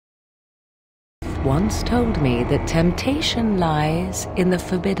once told me that temptation lies in the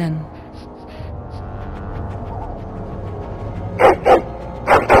forbidden.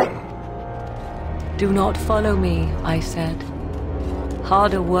 Do not follow me, I said.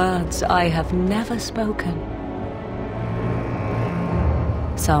 Harder words I have never spoken.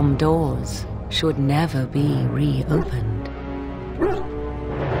 Some doors should never be reopened.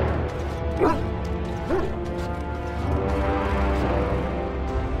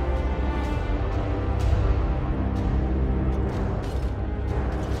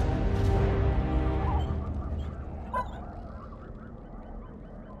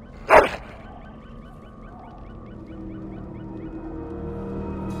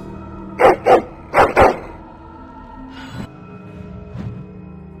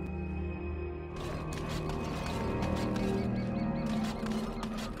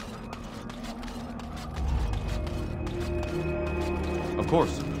 Of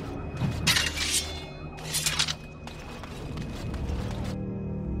course.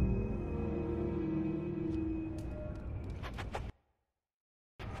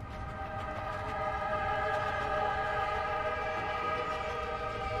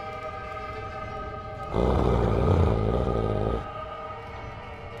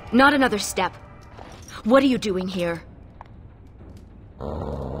 Not another step. What are you doing here?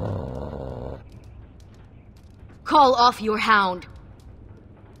 Call off your hound.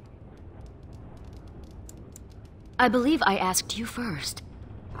 I believe I asked you first.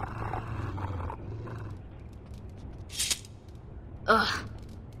 Ugh.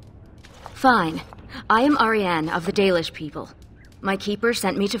 Fine. I am Ariane of the Dalish people. My keeper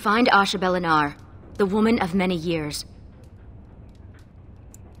sent me to find Asha Belinar, the woman of many years.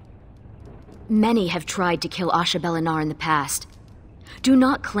 Many have tried to kill Asha Belinar in the past. Do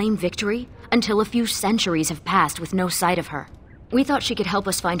not claim victory until a few centuries have passed with no sight of her. We thought she could help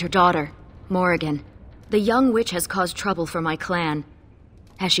us find her daughter, Morrigan. The young witch has caused trouble for my clan.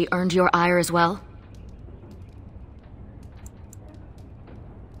 Has she earned your ire as well?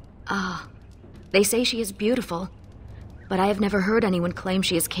 They say she is beautiful, but I have never heard anyone claim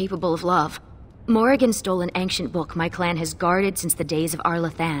she is capable of love. Morrigan stole an ancient book my clan has guarded since the days of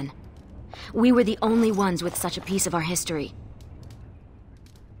Arlathan. We were the only ones with such a piece of our history.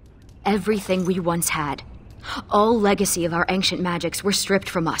 Everything we once had, all legacy of our ancient magics, were stripped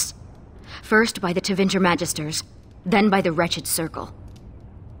from us. First by the Tevinter Magisters, then by the Wretched Circle.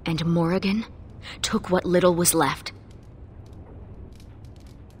 And Morrigan took what little was left.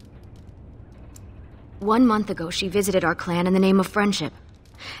 1 month ago, she visited our clan in the name of friendship,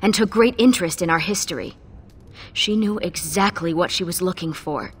 and took great interest in our history. She knew exactly what she was looking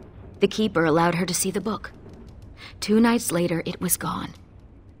for. The Keeper allowed her to see the book. 2 nights later, it was gone.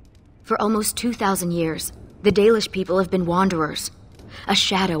 For almost 2,000 years, the Dalish people have been wanderers, a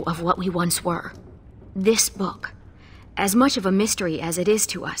shadow of what we once were. This book, as much of a mystery as it is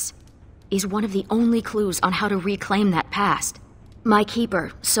to us, is one of the only clues on how to reclaim that past. My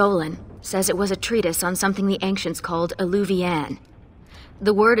keeper, Solon, says it was a treatise on something the ancients called Eluvian.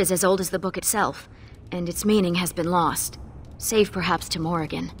 The word is as old as the book itself, and its meaning has been lost, save perhaps to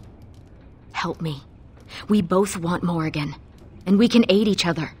Morrigan. Help me. We both want Morrigan, and we can aid each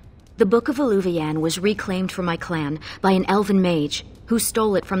other. The Book of Eluvian was reclaimed for my clan by an elven mage who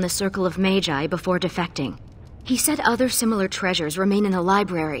stole it from the Circle of Magi before defecting. He said other similar treasures remain in the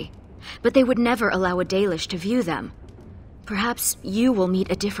library, but they would never allow a Dalish to view them. Perhaps you will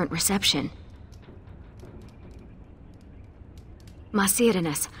meet a different reception.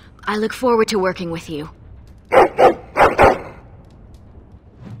 Masirinus, I look forward to working with you.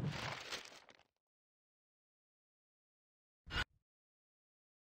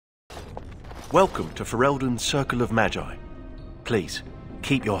 Welcome to Ferelden's Circle of Magi. Please,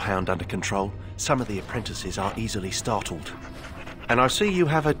 keep your hound under control. Some of the apprentices are easily startled. And I see you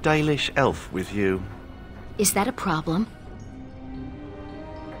have a Dalish elf with you. Is that a problem?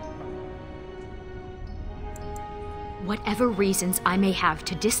 Whatever reasons I may have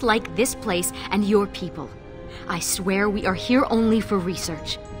to dislike this place and your people, I swear we are here only for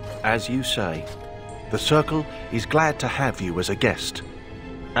research. As you say, the Circle is glad to have you as a guest.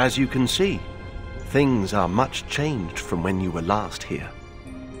 As you can see, things are much changed from when you were last here.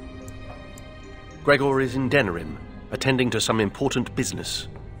 Gregor is in Denerim, attending to some important business.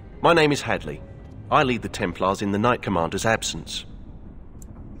 My name is Hadley. I lead the Templars in the Knight Commander's absence.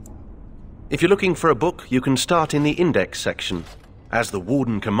 If you're looking for a book, you can start in the Index section. As the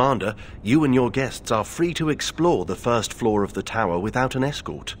Warden Commander, you and your guests are free to explore the first floor of the tower without an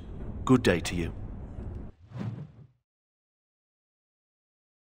escort. Good day to you.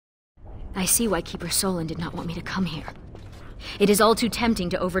 I see why Keeper Solon did not want me to come here. It is all too tempting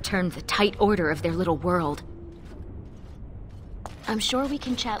to overturn the tight order of their little world. I'm sure we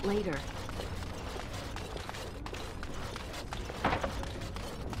can chat later.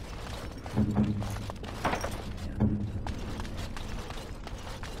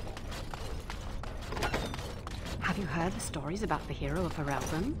 Have you heard the stories about the hero of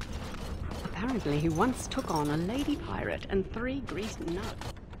Ferelden? Apparently he once took on a lady pirate and 3 greased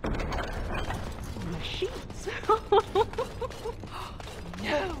nuts. On the sheets.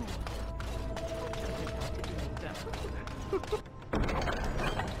 No!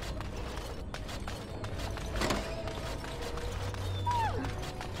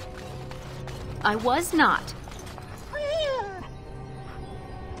 I was not.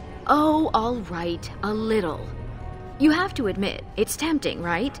 Oh, all right, a little. You have to admit, it's tempting,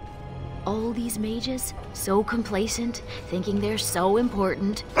 right? All these mages, so complacent, thinking they're so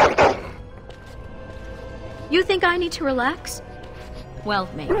important. You think I need to relax? Well,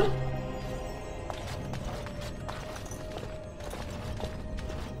 maybe.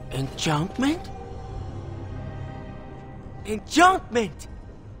 Enchantment? Enchantment!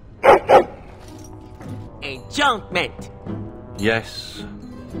 Enchantment! Yes.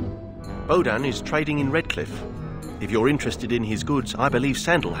 Bodan is trading in Redcliffe. If you're interested in his goods, I believe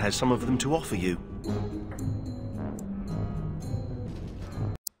Sandal has some of them to offer you.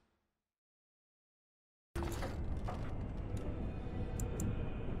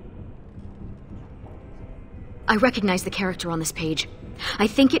 I recognize the character on this page. I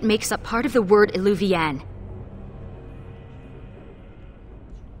think it makes up part of the word Eluvian.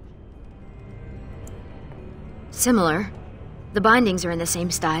 Similar. The bindings are in the same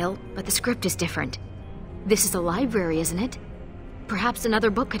style, but the script is different. This is a library, isn't it? Perhaps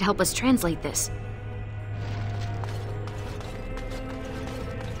another book could help us translate this.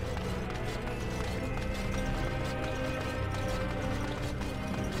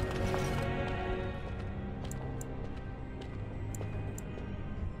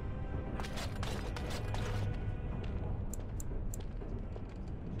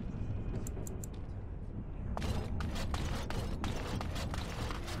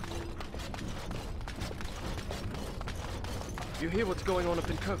 You hear what's going on up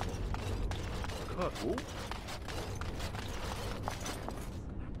in Kirkwall? Kirkwall?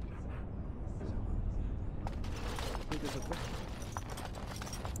 I think there's a question.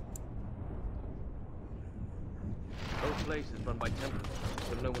 Both places run by Templars,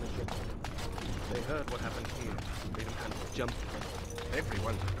 but no one is sure. They heard what happened here, made them kind of jump.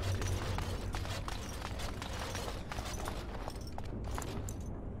 Everyone's interested.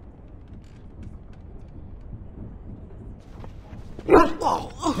 Whoa!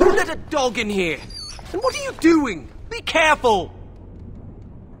 Who let a dog in here? And what are you doing? Be careful!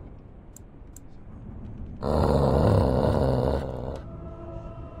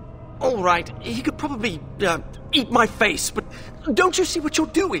 All right, he could probably eat my face, but don't you see what you're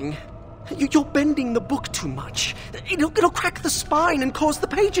doing? You're bending the book too much. It'll crack the spine and cause the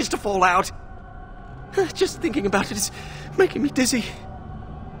pages to fall out. Just thinking about it is making me dizzy.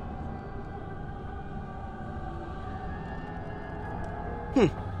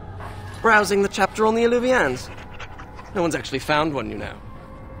 Browsing the chapter on the Eluvians. No one's actually found one, you know.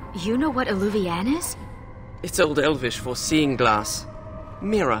 You know what Eluvian is? It's Old Elvish for seeing glass.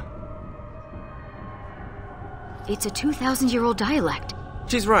 Mirror. It's a 2,000-year-old dialect.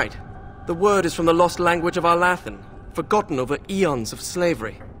 She's right. The word is from the lost language of Arlathan, forgotten over eons of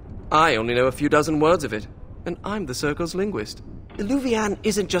slavery. I only know a few dozen words of it, and I'm the Circle's linguist. Eluvian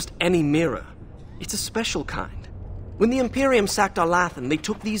isn't just any mirror. It's a special kind. When the Imperium sacked Arlathan, they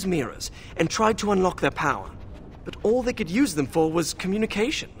took these mirrors and tried to unlock their power. But all they could use them for was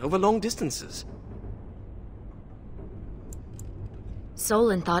communication over long distances.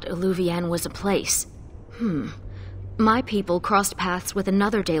 Solon thought Eluvian was a place. My people crossed paths with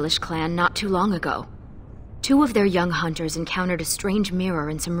another Dalish clan not too long ago. 2 of their young hunters encountered a strange mirror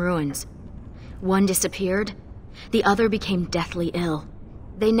in some ruins. One disappeared, the other became deathly ill.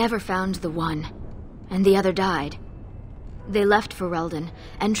 They never found the one, and the other died. They left Ferelden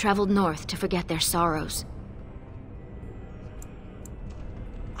and traveled north to forget their sorrows.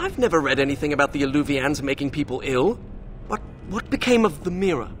 I've never read anything about the Eluvians making people ill. What became of the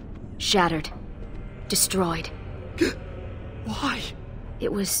mirror? Shattered. Destroyed. Why?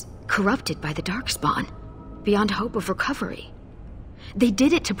 It was corrupted by the Darkspawn, beyond hope of recovery. They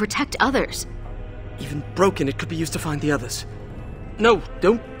did it to protect others. Even broken, it could be used to find the others. No,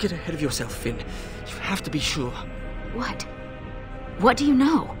 don't get ahead of yourself, Finn. You have to be sure. What? What do you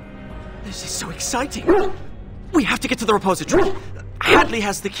know? This is so exciting. We have to get to the repository. Hadley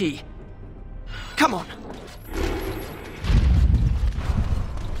has the key. Come on.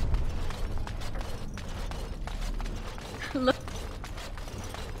 Look.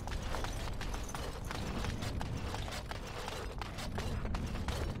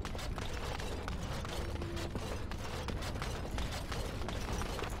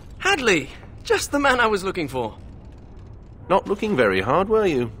 Hadley! Just the man I was looking for. Not looking very hard, were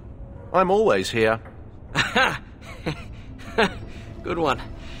you? I'm always here. Good one.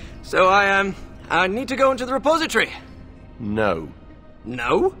 So I need to go into the repository. No.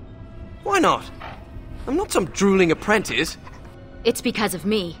 No? Why not? I'm not some drooling apprentice. It's because of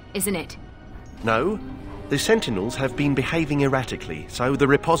me, isn't it? No. The Sentinels have been behaving erratically, so the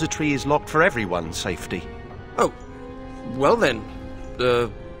repository is locked for everyone's safety. Oh, well then,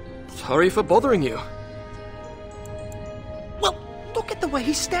 sorry for bothering you. Well, look at the way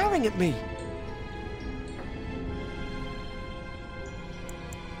he's staring at me.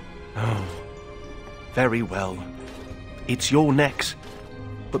 Oh, very well. It's your necks.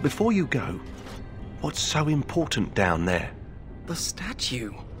 But before you go, what's so important down there? The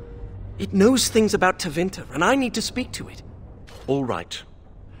statue. It knows things about Tevinter, and I need to speak to it. All right.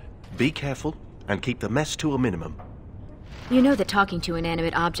 Be careful and keep the mess to a minimum. You know that talking to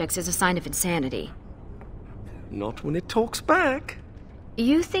inanimate objects is a sign of insanity. Not when it talks back.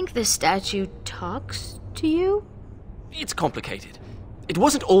 You think the statue talks to you? It's complicated. It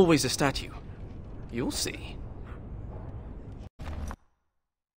wasn't always a statue. You'll see.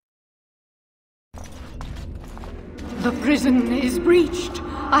 The prison is breached.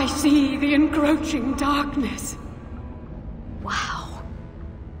 I see the encroaching darkness. Wow.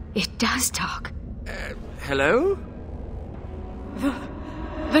 It does talk. Hello?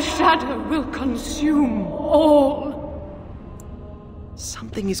 The shadow will consume all.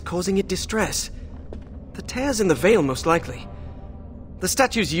 Something is causing it distress. The tears in the veil, most likely. The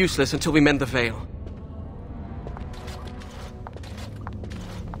statue's useless until we mend the veil.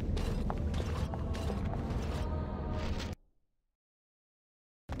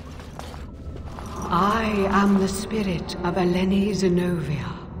 I am the spirit of Eleni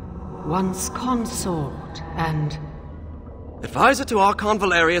Zenobia, once consort and... Advisor to Archon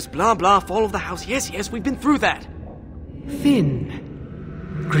Valerius, blah blah, fall of the house. Yes, we've been through that.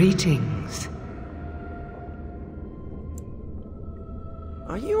 Finn. Greetings.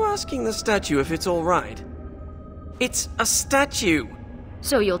 Are you asking the statue if it's all right? It's a statue.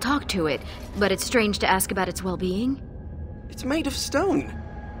 So you'll talk to it, but it's strange to ask about its well-being? It's made of stone.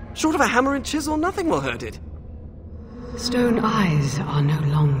 Short of a hammer and chisel, nothing will hurt it. Stone eyes are no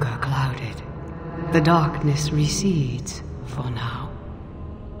longer clouded. The darkness recedes for now.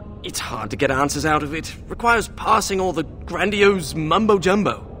 It's hard to get answers out of it. Requires parsing all the grandiose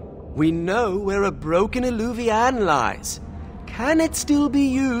mumbo-jumbo. We know where a broken Eluvian lies. Can it still be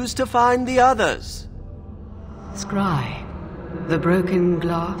used to find the others? Scry, the broken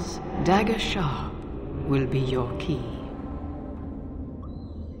glass, dagger sharp, will be your key.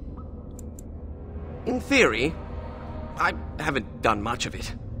 In theory, I haven't done much of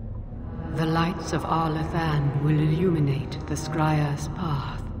it. The lights of Arlathan will illuminate the Scrya's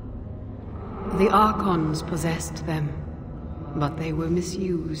path. The Archons possessed them, but they were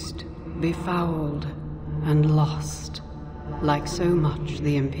misused, befouled, and lost, like so much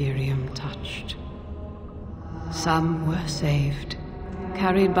the Imperium touched. Some were saved,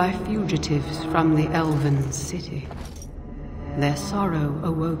 carried by fugitives from the Elven city. Their sorrow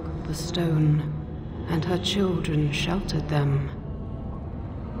awoke the stone, and her children sheltered them.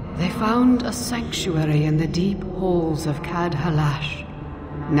 They found a sanctuary in the deep halls of Cadhalash,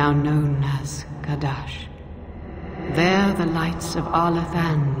 now known as Kadash. There the lights of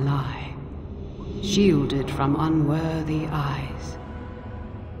Arlathan lie, shielded from unworthy eyes.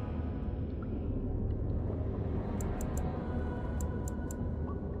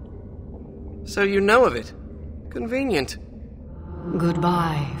 So you know of it. Convenient.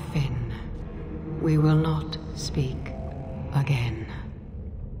 Goodbye, Finn. We will not speak again.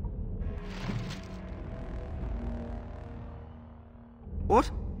 What?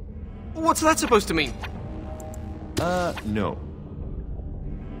 What's that supposed to mean? No.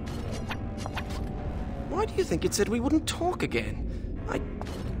 Why do you think it said we wouldn't talk again?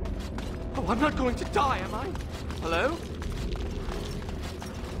 Oh, I'm not going to die, am I? Hello?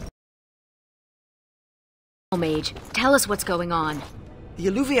 Mage, tell us what's going on. The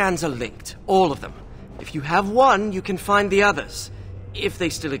Eluvians are linked, all of them. If you have one, you can find the others, if they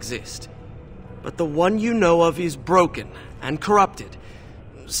still exist. But the one you know of is broken and corrupted,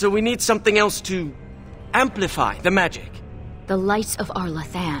 so we need something else to amplify the magic. The lights of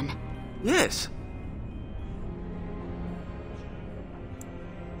Arlathan. Yes.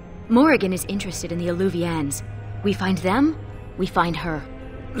 Morrigan is interested in the Eluvians. We find them, we find her.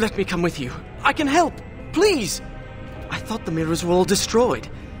 Let me come with you. I can help. Please. I thought the mirrors were all destroyed.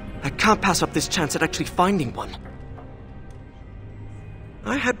 I can't pass up this chance at actually finding one.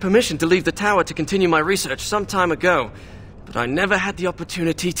 I had permission to leave the tower to continue my research some time ago, but I never had the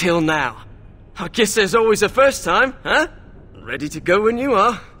opportunity till now. I guess there's always a first time, huh? Ready to go when you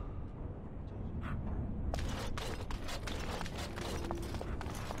are.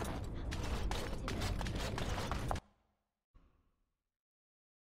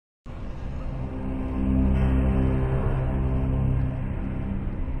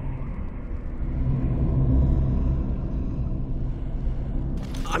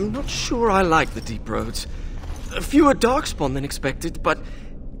 I'm not sure I like the deep roads. Fewer darkspawn than expected, but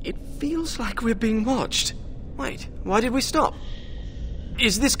it feels like we're being watched. Wait, why did we stop?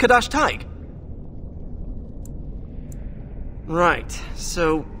 Is this Kadash Taig? Right,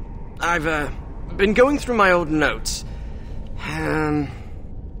 so I've been going through my old notes. And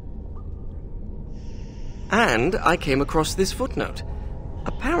I came across this footnote.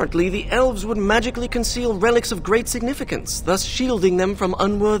 Apparently, the elves would magically conceal relics of great significance, thus shielding them from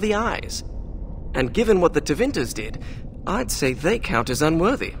unworthy eyes. And given what the Tevinters did, I'd say they count as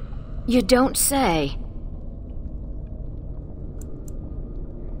unworthy. You don't say.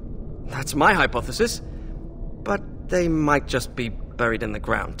 That's my hypothesis. But they might just be buried in the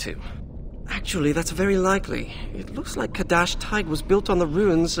ground, too. Actually, that's very likely. It looks like Kadash Taig was built on the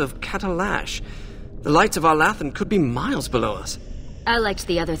ruins of Catalash. The lights of Arlathan could be miles below us. I liked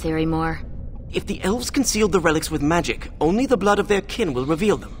the other theory more. If the elves concealed the relics with magic, only the blood of their kin will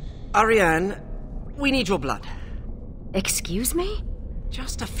reveal them. Ariane, we need your blood. Excuse me?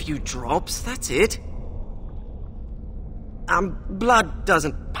 Just a few drops, that's it. Blood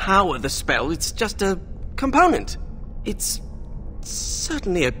doesn't power the spell, it's just a component. It's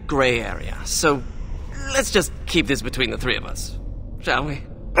certainly a gray area, so let's just keep this between the three of us, shall we?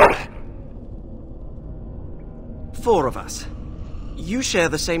 4 of us. You share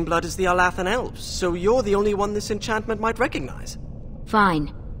the same blood as the Arlathan elves, so you're the only one this enchantment might recognize.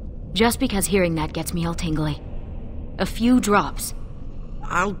 Fine. Just because hearing that gets me all tingly. A few drops.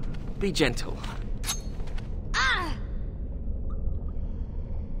 I'll be gentle.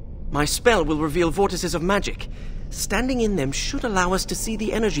 My spell will reveal vortices of magic. Standing in them should allow us to see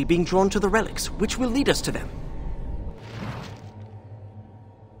the energy being drawn to the relics, which will lead us to them.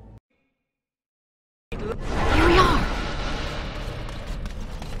 Here we are!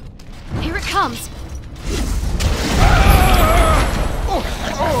 Here it comes!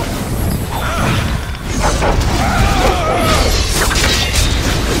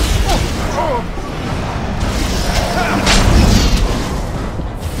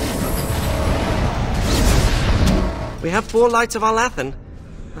 We have 4 lights of Arlathan.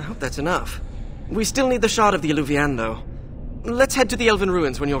 I hope that's enough. We still need the shard of the Eluvian, though. Let's head to the Elven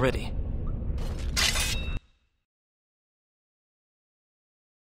Ruins when you're ready.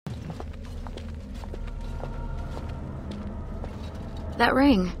 That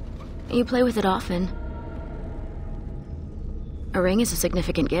ring. You play with it often. A ring is a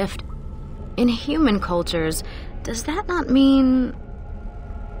significant gift. In human cultures, does that not mean...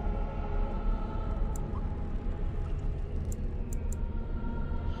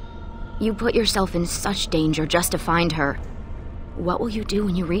 You put yourself in such danger just to find her. What will you do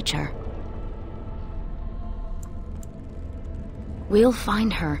when you reach her? We'll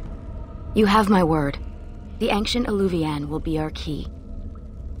find her. You have my word. The ancient Eluvian will be our key.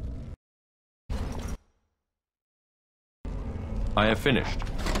 I have finished.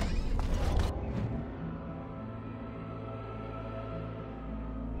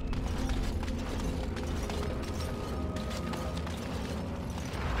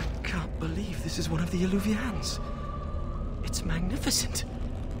 I can't believe this is one of the Eluvians. It's magnificent.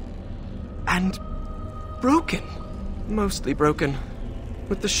 And broken. Mostly broken.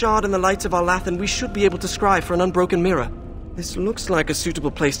 With the shard and the lights of Arlathan, we should be able to scry for an unbroken mirror. This looks like a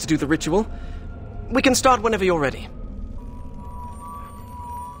suitable place to do the ritual. We can start whenever you're ready.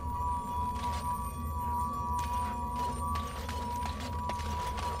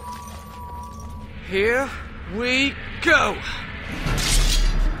 Here we go!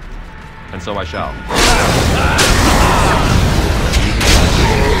 And so I shall. All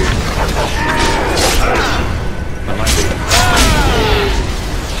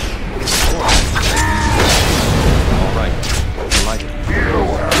right. I like it.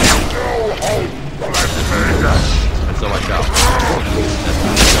 And so I shall.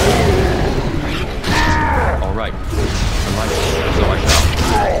 All right. I like it. And so I shall.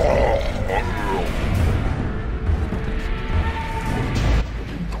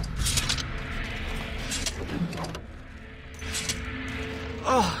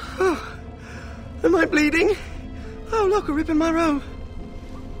 Oh, am I bleeding? Oh, look, a rip in my robe.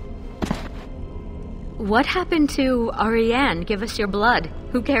 What happened to Ariane? Give us your blood.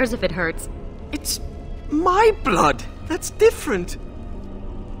 Who cares if it hurts? It's my blood. That's different.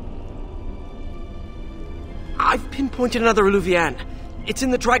 I've pinpointed another Eluvian. It's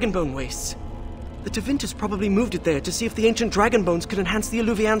in the Dragonbone wastes. The Tevinter probably moved it there to see if the ancient Dragonbones could enhance the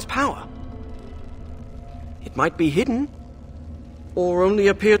Eluvian's power. It might be hidden, or only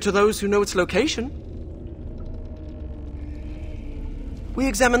appear to those who know its location. We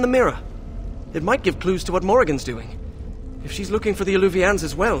examine the mirror. It might give clues to what Morrigan's doing. If she's looking for the Eluvians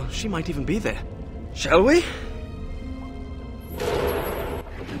as well, she might even be there. Shall we?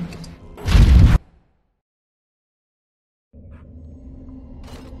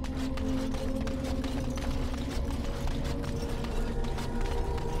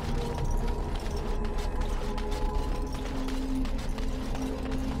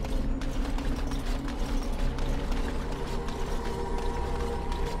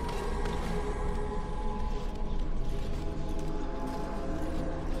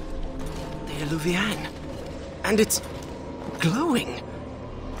 Eluvian. And it's glowing.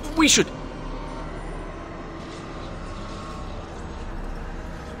 We should...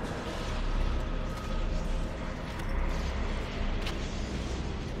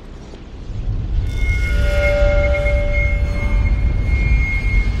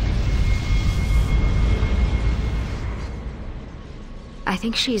 I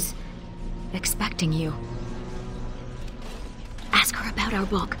think she's expecting you. Ask her about our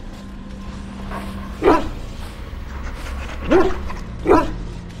book.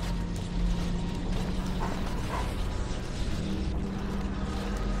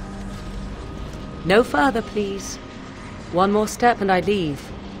 No further, please. One more step and I leave.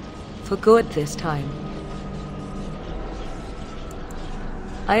 For good this time.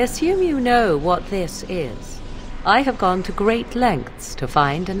 I assume you know what this is. I have gone to great lengths to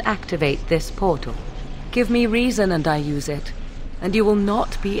find and activate this portal. Give me reason and I use it, and you will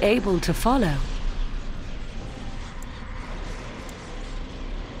not be able to follow.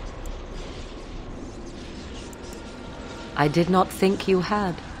 I did not think you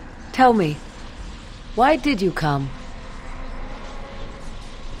had. Tell me, why did you come?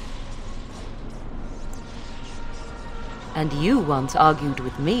 And you once argued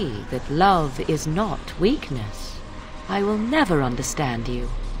with me that love is not weakness. I will never understand you,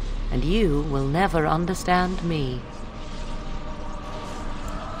 and you will never understand me.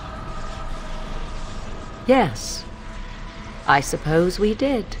 Yes, I suppose we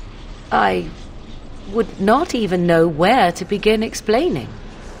did. I would not even know where to begin explaining.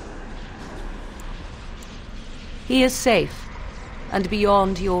 He is safe, and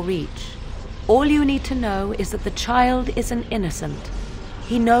beyond your reach. All you need to know is that the child is an innocent.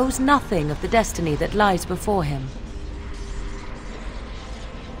 He knows nothing of the destiny that lies before him.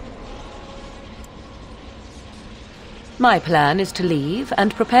 My plan is to leave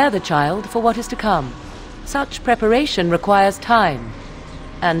and prepare the child for what is to come. Such preparation requires time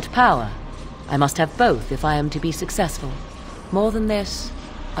and power. I must have both if I am to be successful. More than this,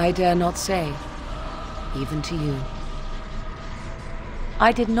 I dare not say, even to you.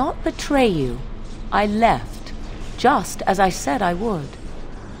 I did not betray you. I left, just as I said I would.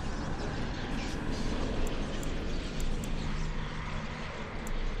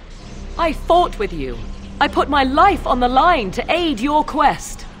 I fought with you. I put my life on the line to aid your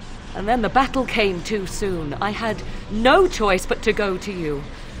quest. And then the battle came too soon. I had no choice but to go to you.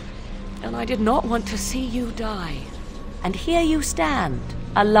 And I did not want to see you die. And here you stand,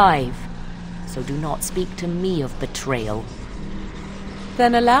 alive. So do not speak to me of betrayal.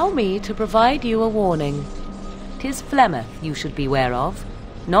 Then allow me to provide you a warning. 'Tis Flemeth you should beware of,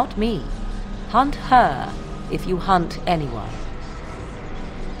 not me. Hunt her if you hunt anyone.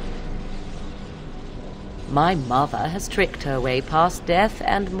 My mother has tricked her way past death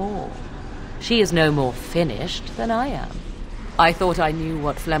and more. She is no more finished than I am. I thought I knew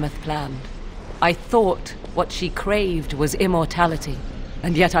what Flemeth planned. I thought what she craved was immortality,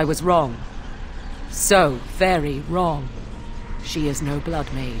 and yet I was wrong. So very wrong. She is no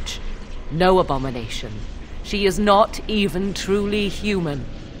blood mage, no abomination. She is not even truly human.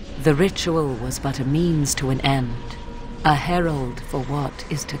 The ritual was but a means to an end, a herald for what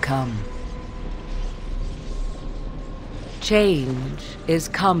is to come. Change is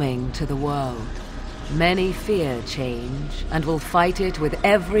coming to the world. Many fear change and will fight it with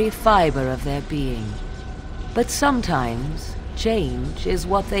every fiber of their being. But sometimes, change is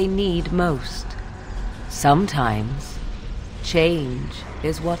what they need most. Sometimes, change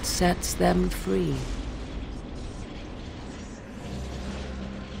is what sets them free.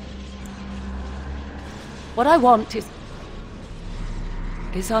 What I want is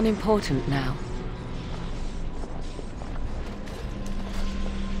unimportant now.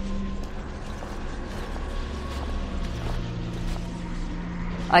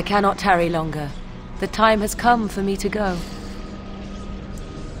 I cannot tarry longer. The time has come for me to go.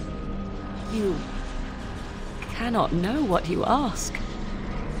 You cannot know what you ask.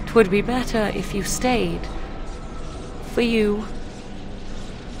 'Twould be better if you stayed. For you.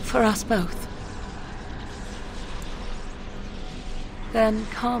 For us both. Then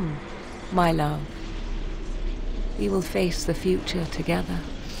come, my love. We will face the future together.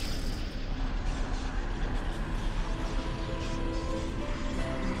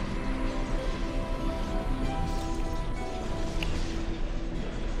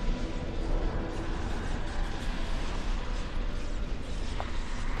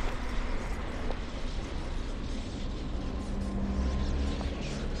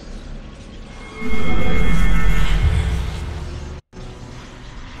 You